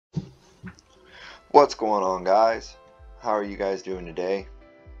What's going on, guys? How are you guys doing today?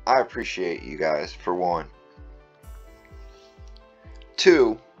 I appreciate you guys, for one.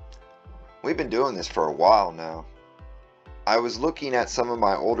 Two, we've been doing this for a while now. I was looking at some of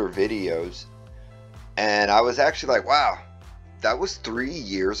my older videos and I was actually like, wow, that was 3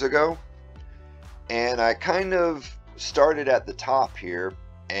 years ago. And I kind of started at the top here,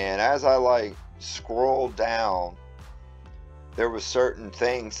 and as I scrolled down, there was certain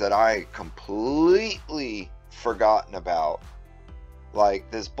things that I completely forgotten about,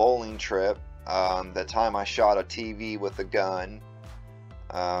 like this bowling trip, the time I shot a TV with a gun,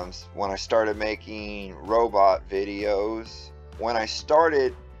 when I started making robot videos, when I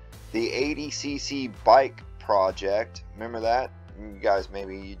started the 80cc bike project. Remember that? You guys,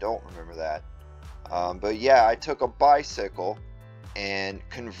 maybe you don't remember that, but yeah, I took a bicycle and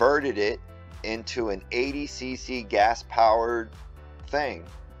converted it into an 80cc gas powered thing,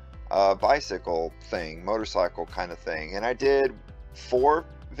 bicycle thing, motorcycle kind of thing. And I did 4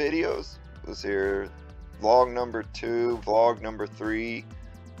 videos. Let's here, vlog number 2, vlog number 3,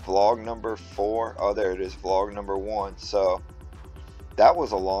 vlog number 4. Oh, there it is, vlog number 1. So that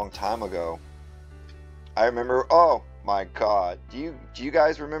was a long time ago. I remember, oh my god, do you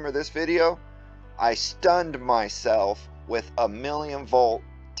guys remember this video? I stunned myself with a 1,000,000-volt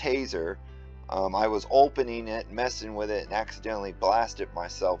taser. I was opening it, messing with it, and accidentally blasted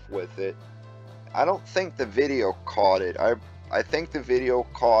myself with it. I don't think the video caught it. I think the video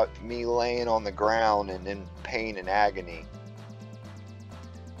caught me laying on the ground and in pain and agony.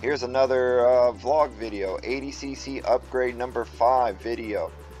 Here's another vlog video, 80cc upgrade number 5 video.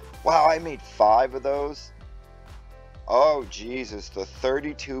 Wow, I made 5 of those. Oh Jesus, the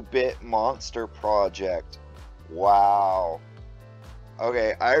 32-bit monster project. Wow.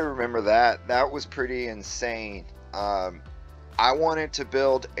 Okay, I remember that. That was pretty insane. I wanted to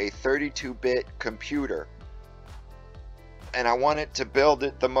build a 32-bit computer, and I wanted to build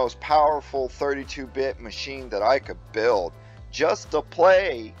it the most powerful 32-bit machine that I could build, just to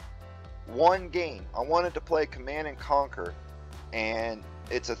play one game. I wanted to play Command and Conquer, and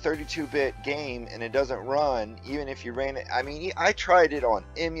it's a 32-bit game, and it doesn't run even if you ran it. I mean, I tried it on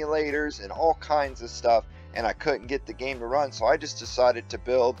emulators and all kinds of stuff, and I couldn't get the game to run. So I just decided to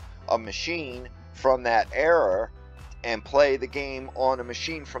build a machine from that era and play the game on a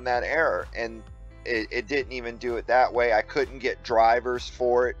machine from that era, and it didn't even do it that way. I couldn't get drivers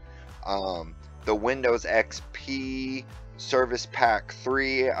for it. The Windows XP Service Pack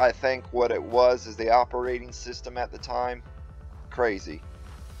 3, I think what it was, is the operating system at the time. Crazy.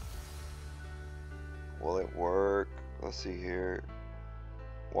 Will it work? Let's see here.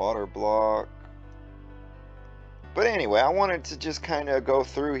 Water block. But anyway, I wanted to just kind of go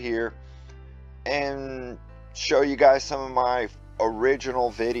through here and show you guys some of my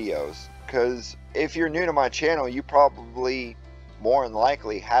original videos, because if you're new to my channel, you probably more than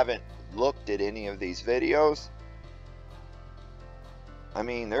likely haven't looked at any of these videos. I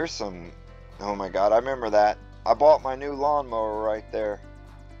mean, there's some, oh my god, I remember that. I bought my new lawnmower right there.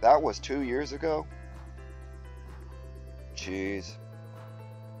 That was 2 years ago. Jeez.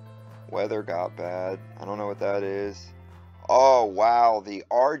 Weather got bad. I don't know what that is. Oh wow, the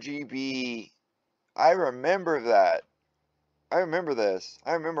RGB. I remember that. I remember this.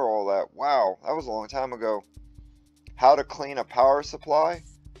 I remember all that. Wow, that was a long time ago. How to clean a power supply.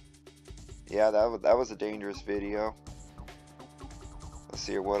 Yeah, that was a dangerous video. Let's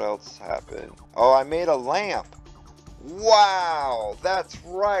see what else happened. Oh, I made a lamp. Wow, that's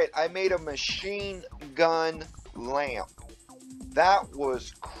right. I made a machine gun lamp. That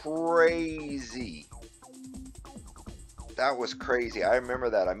was crazy. That was crazy. I remember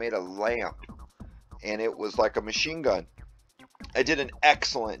that. I made a lamp, and it was like a machine gun. I did an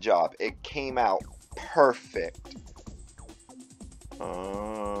excellent job. It came out perfect.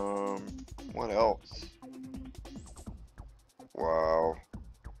 What else? Wow.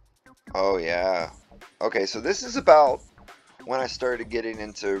 Oh yeah. Okay, so this is about when I started getting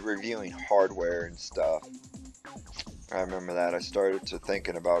into reviewing hardware and stuff. I remember that. I started to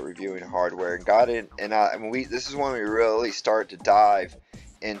thinking about reviewing hardware and got in, and I mean, this is when we really start to dive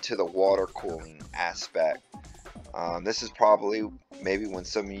into the water cooling aspect. This is probably maybe when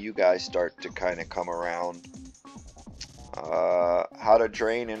some of you guys start to kind of come around. How to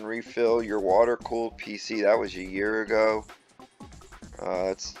drain and refill your water cooled PC. That was a year ago.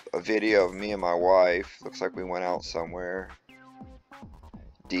 It's a video of me and my wife. Looks like we went out somewhere.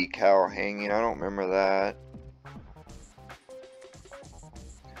 Decal hanging. I don't remember that.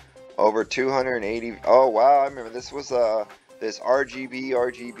 Over 280. Oh wow, I remember this was this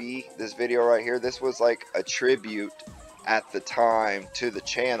RGB, this video right here. This was like a tribute at the time to the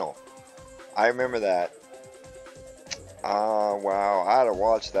channel. I remember that. Wow, I had to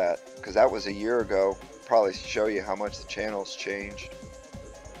watch that because that was a year ago. Probably show you how much the channel's changed.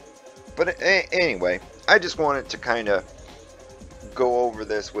 But anyway, I just wanted to kind of go over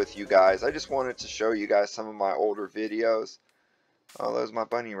this with you guys. I just wanted to show you guys some of my older videos. Oh, there's my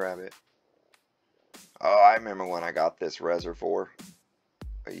bunny rabbit. Oh, I remember when I got this reservoir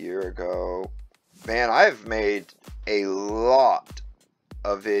a year ago. Man, I've made a lot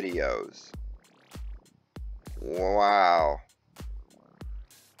of videos. Wow.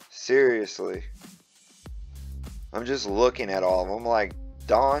 Seriously. I'm just looking at all of them. I'm like,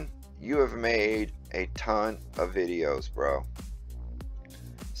 Don, you have made a ton of videos, bro.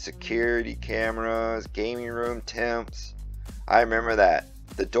 Security cameras, gaming room temps. I remember that.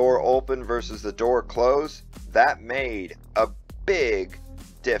 The door open versus the door closed. That made a big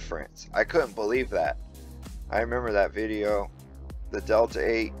difference. I couldn't believe that. I remember that video. The Delta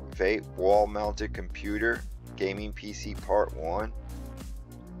 8 vape wall mounted computer gaming PC part 1.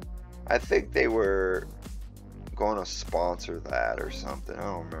 I think they were going to sponsor that or something. I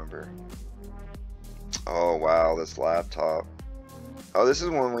don't remember. Oh wow, this laptop. Oh, this is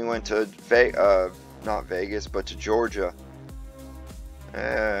when we went to not Vegas, but to Georgia.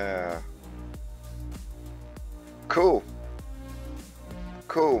 Yeah. Cool.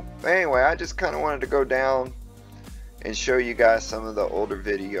 Cool. Anyway, I just kind of wanted to go down and show you guys some of the older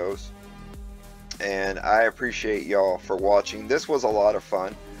videos. And I appreciate y'all for watching. This was a lot of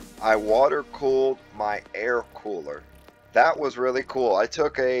fun. I water cooled my air cooler. That was really cool. I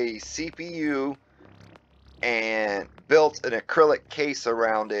took a CPU and built an acrylic case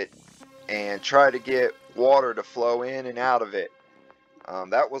around it and tried to get water to flow in and out of it.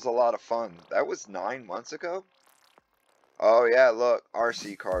 That was a lot of fun. That was 9 months ago. Oh yeah, look,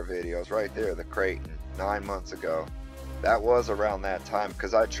 RC car videos right there, the Creighton, 9 months ago. That was around that time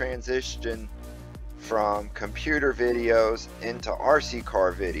because I transitioned from computer videos into RC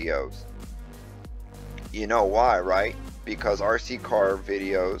car videos. You know why, right? Because RC car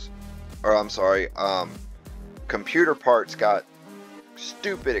videos, or I'm sorry, computer parts got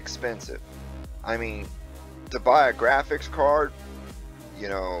stupid expensive. I mean, to buy a graphics card, you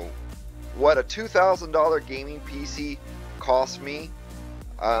know, what a $2,000 gaming PC cost me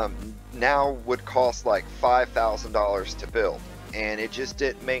now would cost like $5,000 to build, and it just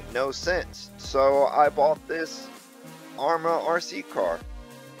didn't make no sense. So I bought this Arma RC car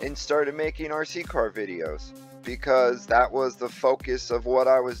and started making RC car videos because that was the focus of what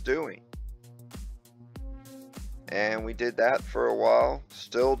I was doing. And we did that for a while,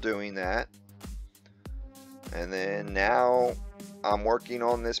 still doing that. And then now I'm working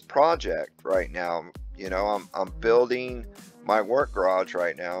on this project right now. You know, I'm building my work garage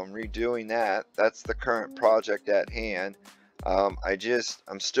right now. I'm redoing that. That's the current project at hand.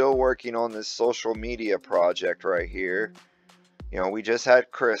 I'm still working on this social media project right here. You know, we just had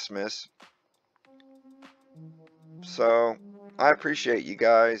Christmas. So I appreciate you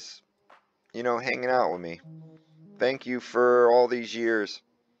guys, you know, hanging out with me. Thank you for all these years.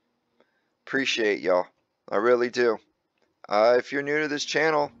 Appreciate y'all. I really do. If you're new to this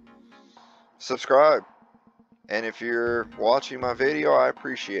channel, subscribe. And if you're watching my video, I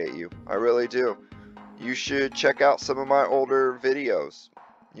appreciate you. I really do. You should check out some of my older videos.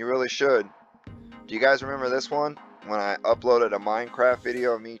 You really should. Do you guys remember this one? When I uploaded a Minecraft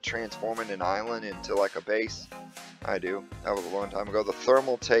video of me transforming an island into like a base? I do. That was a long time ago. The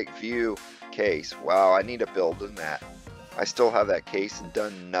Thermal Take View case. Wow, I need to build in that. I still have that case and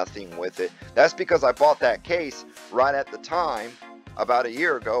done nothing with it. That's because I bought that case right at the time, about a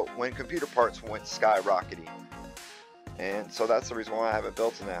year ago, when computer parts went skyrocketing. And so that's the reason why I haven't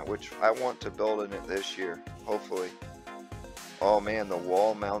built in that, which I want to build in it this year, hopefully. Oh man, the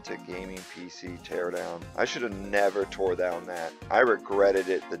wall-mounted gaming PC teardown. I should have never tore down that. I regretted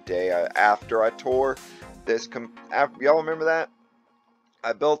it the day after I tore this. Y'all remember that?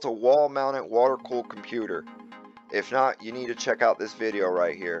 I built a wall-mounted water-cooled computer. If not, you need to check out this video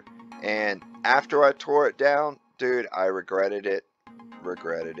right here. And after I tore it down, dude, I regretted it.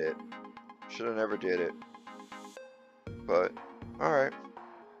 Regretted it. Should have never did it. But, alright.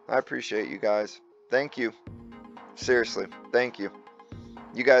 I appreciate you guys. Thank you. Seriously, thank you.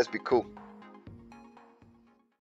 You guys be cool.